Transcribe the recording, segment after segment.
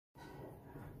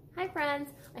Hi friends,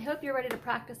 I hope you're ready to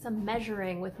practice some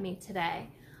measuring with me today.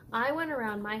 I went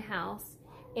around my house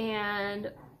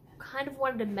and kind of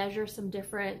wanted to measure some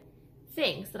different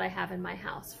things that I have in my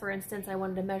house. For instance, I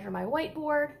wanted to measure my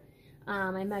whiteboard,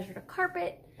 I measured a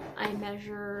carpet,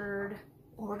 we're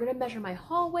gonna measure my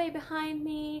hallway behind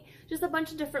me, just a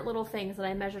bunch of different little things that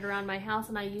I measured around my house,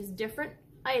 and I used different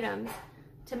items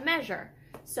to measure.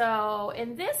 So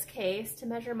in this case, to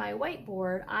measure my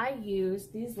whiteboard, I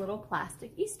used these little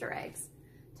plastic Easter eggs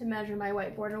to measure my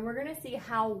whiteboard, and we're gonna see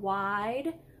how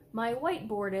wide my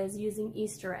whiteboard is using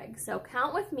Easter eggs. So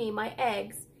count with me my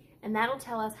eggs, and that'll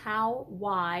tell us how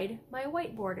wide my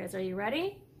whiteboard is. Are you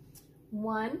ready?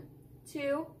 1,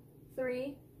 2,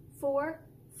 3, 4,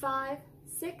 5,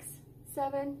 6,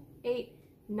 7, 8,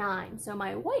 9. So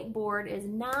my whiteboard is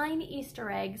 9 Easter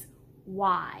eggs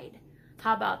wide.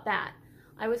 How about that?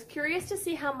 I was curious to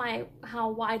see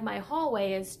how wide my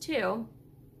hallway is too,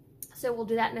 so we'll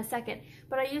do that in a second.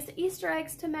 But I used Easter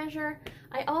eggs to measure.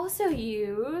 I also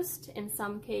used, in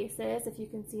some cases, if you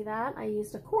can see that, I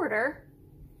used a quarter.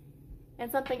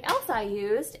 And something else I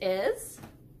used is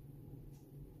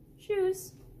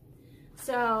shoes.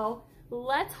 So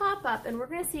let's hop up and we're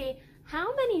gonna see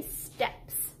how many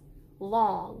steps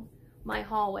long my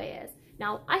hallway is.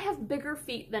 Now, I have bigger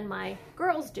feet than my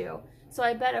girls do, so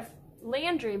I bet if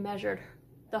Landry measured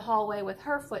the hallway with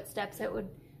her footsteps, it would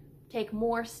take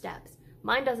more steps.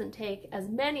 Mine doesn't take as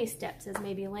many steps as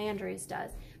maybe Landry's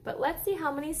does, but let's see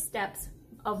how many steps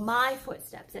of my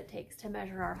footsteps it takes to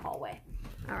measure our hallway.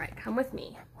 All right, come with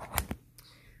me.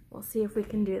 We'll see if we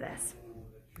can do this.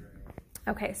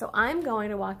 Okay, so I'm going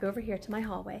to walk over here to my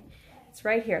hallway. It's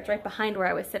right here, it's right behind where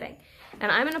I was sitting.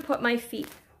 And I'm gonna put my feet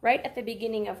right at the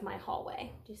beginning of my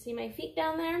hallway. Do you see my feet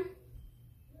down there?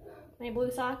 My blue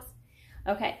socks?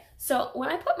 Okay, so when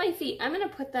I put my feet, I'm gonna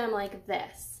put them like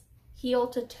this, heel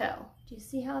to toe. Do you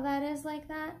see how that is like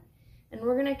that? And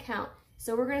we're gonna count.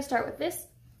 So we're gonna start with this.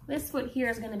 This foot here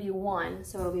is gonna be 1.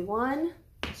 So it'll be 1,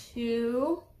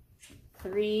 2,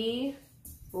 3,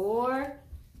 4,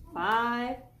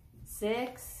 5,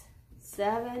 6,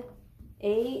 7,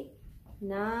 8,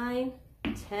 9,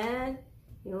 10,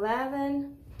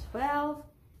 11, 12,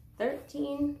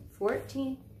 13,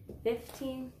 14,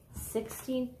 15,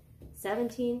 16,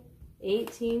 17,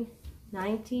 18,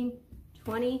 19,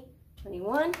 20,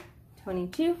 21,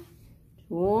 22,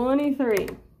 23.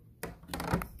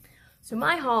 So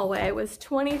my hallway was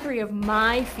 23 of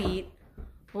my feet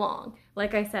long.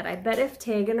 Like I said, I bet if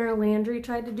Tegan or Landry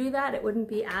tried to do that, it wouldn't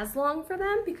be as long for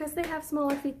them because they have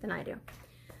smaller feet than I do.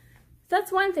 So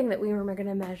that's one thing that we were going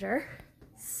to measure.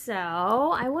 So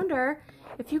I wonder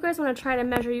if you guys want to try to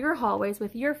measure your hallways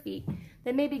with your feet,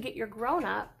 then maybe get your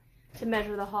grown-up to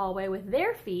measure the hallway with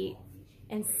their feet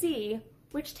and see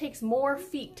which takes more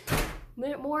feet,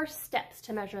 more steps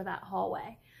to measure that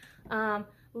hallway.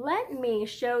 Let me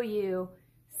show you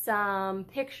some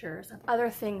pictures of other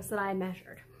things that I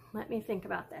measured. Let me think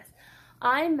about this.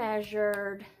 I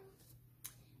measured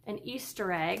an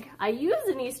Easter egg. I used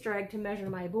an Easter egg to measure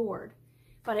my board,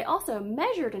 but I also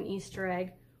measured an Easter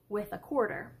egg with a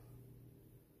quarter.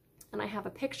 And I have a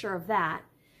picture of that.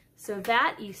 So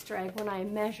that Easter egg, when I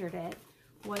measured it,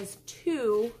 was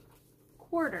 2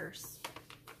 quarters.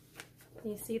 Can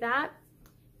you see that?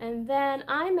 And then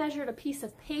I measured a piece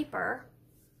of paper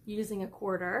using a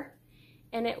quarter,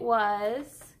 and it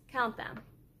was, count them.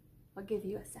 I'll give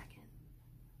you a second.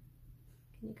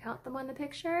 Can you count them on the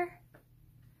picture?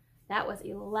 That was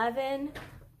 11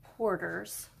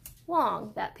 quarters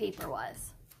long, that paper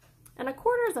was. And a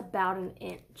quarter is about 1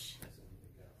 inch.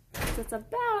 So it's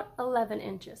about 11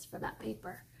 inches for that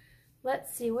paper.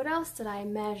 Let's see, what else did I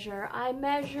measure? I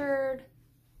measured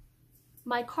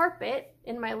my carpet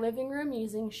in my living room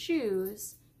using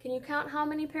shoes. Can you count how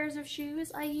many pairs of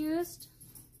shoes I used?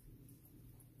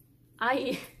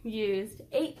 I used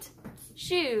 8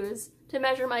 shoes to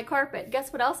measure my carpet.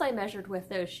 Guess what else I measured with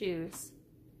those shoes?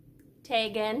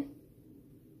 Tegan.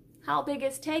 How big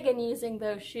is Tegan using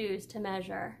those shoes to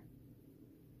measure?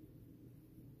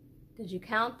 Did you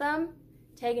count them?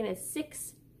 Tegan is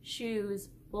 6 shoes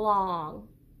long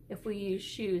if we use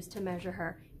shoes to measure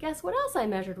her. Guess what else I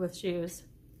measured with shoes?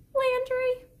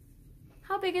 Landry.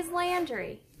 How big is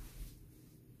Landry?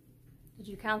 Did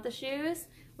you count the shoes?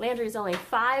 Landry's only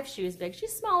 5 shoes big.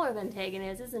 She's smaller than Tegan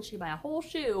is, isn't she, by a whole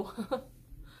shoe?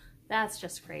 That's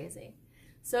just crazy.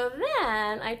 So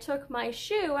then I took my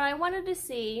shoe and I wanted to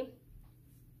see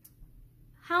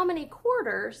how many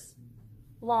quarters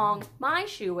long my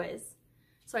shoe is.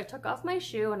 So I took off my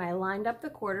shoe and I lined up the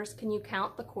quarters. Can you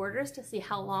count the quarters to see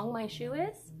how long my shoe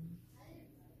is?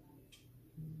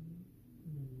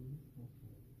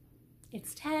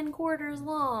 It's 10 quarters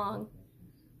long,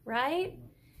 right?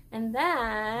 And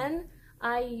then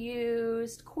I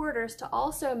used quarters to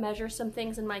also measure some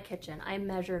things in my kitchen. I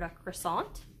measured a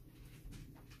croissant.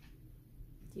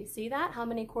 Do you see that? How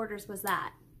many quarters was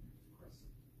that?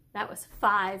 That was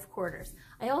 5 quarters.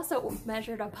 I also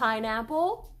measured a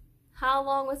pineapple. How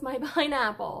long was my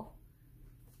pineapple?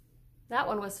 That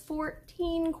one was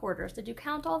 14 quarters. Did you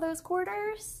count all those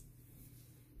quarters?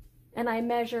 And I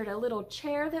measured a little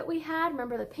chair that we had.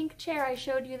 Remember the pink chair I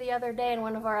showed you the other day in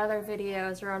one of our other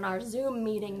videos, or on our Zoom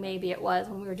meeting maybe it was,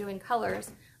 when we were doing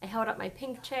colors. I held up my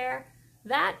pink chair.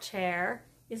 That chair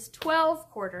is 12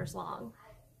 quarters long.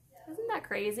 Isn't that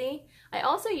crazy? I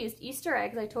also used Easter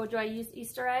eggs. I told you I used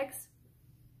Easter eggs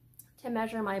to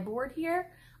measure my board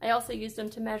here. I also used them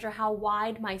to measure how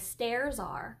wide my stairs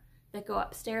are that go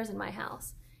upstairs in my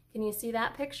house. Can you see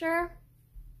that picture?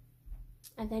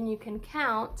 And then you can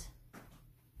count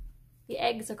the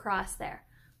eggs across there.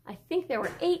 I think there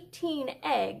were 18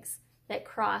 eggs that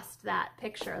crossed that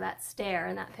picture, that stair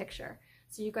in that picture.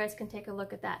 So you guys can take a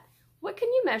look at that. What can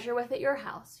you measure with at your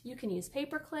house? You can use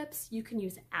paper clips, you can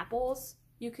use apples,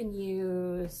 you can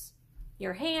use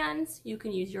your hands, you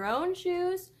can use your own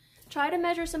shoes. Try to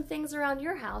measure some things around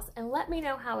your house and let me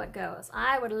know how it goes.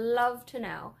 I would love to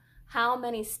know how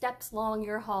many steps long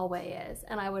your hallway is.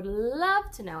 And I would love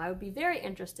to know, I would be very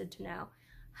interested to know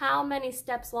how many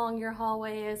steps long your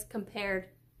hallway is compared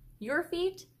your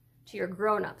feet to your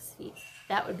grown-ups' feet.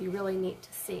 That would be really neat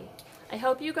to see. I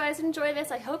hope you guys enjoy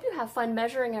this. I hope you have fun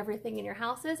measuring everything in your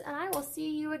houses, and I will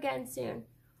see you again soon.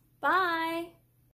 Bye!